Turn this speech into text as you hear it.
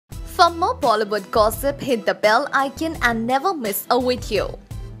For more Bollywood gossip, hit the bell icon and never miss a video.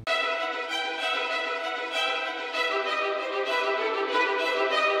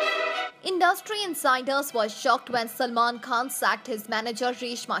 Industry insiders were shocked when Salman Khan sacked his manager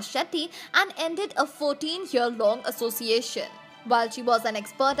Reshma Shetty and ended a 14-year-long association. While she was an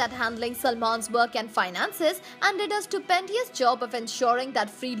expert at handling Salman's work and finances and did a stupendous job of ensuring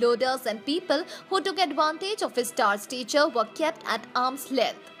that freeloaders and people who took advantage of his star stature were kept at arm's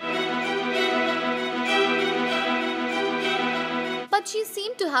length. But she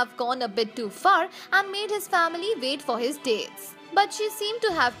seemed to have gone a bit too far and made his family wait for his dates. But she seemed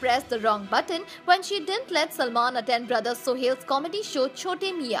to have pressed the wrong button when she didn't let Salman attend brother Sohail's comedy show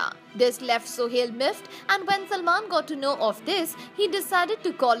Chote Mian. This left Sohail miffed, and when Salman got to know of this, he decided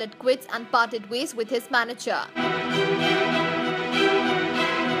to call it quits and parted ways with his manager.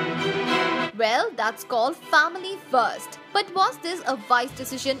 Well, that's called family first. But was this a wise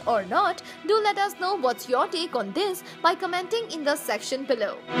decision or not? Do let us know what's your take on this by commenting in the section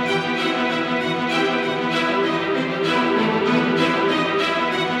below.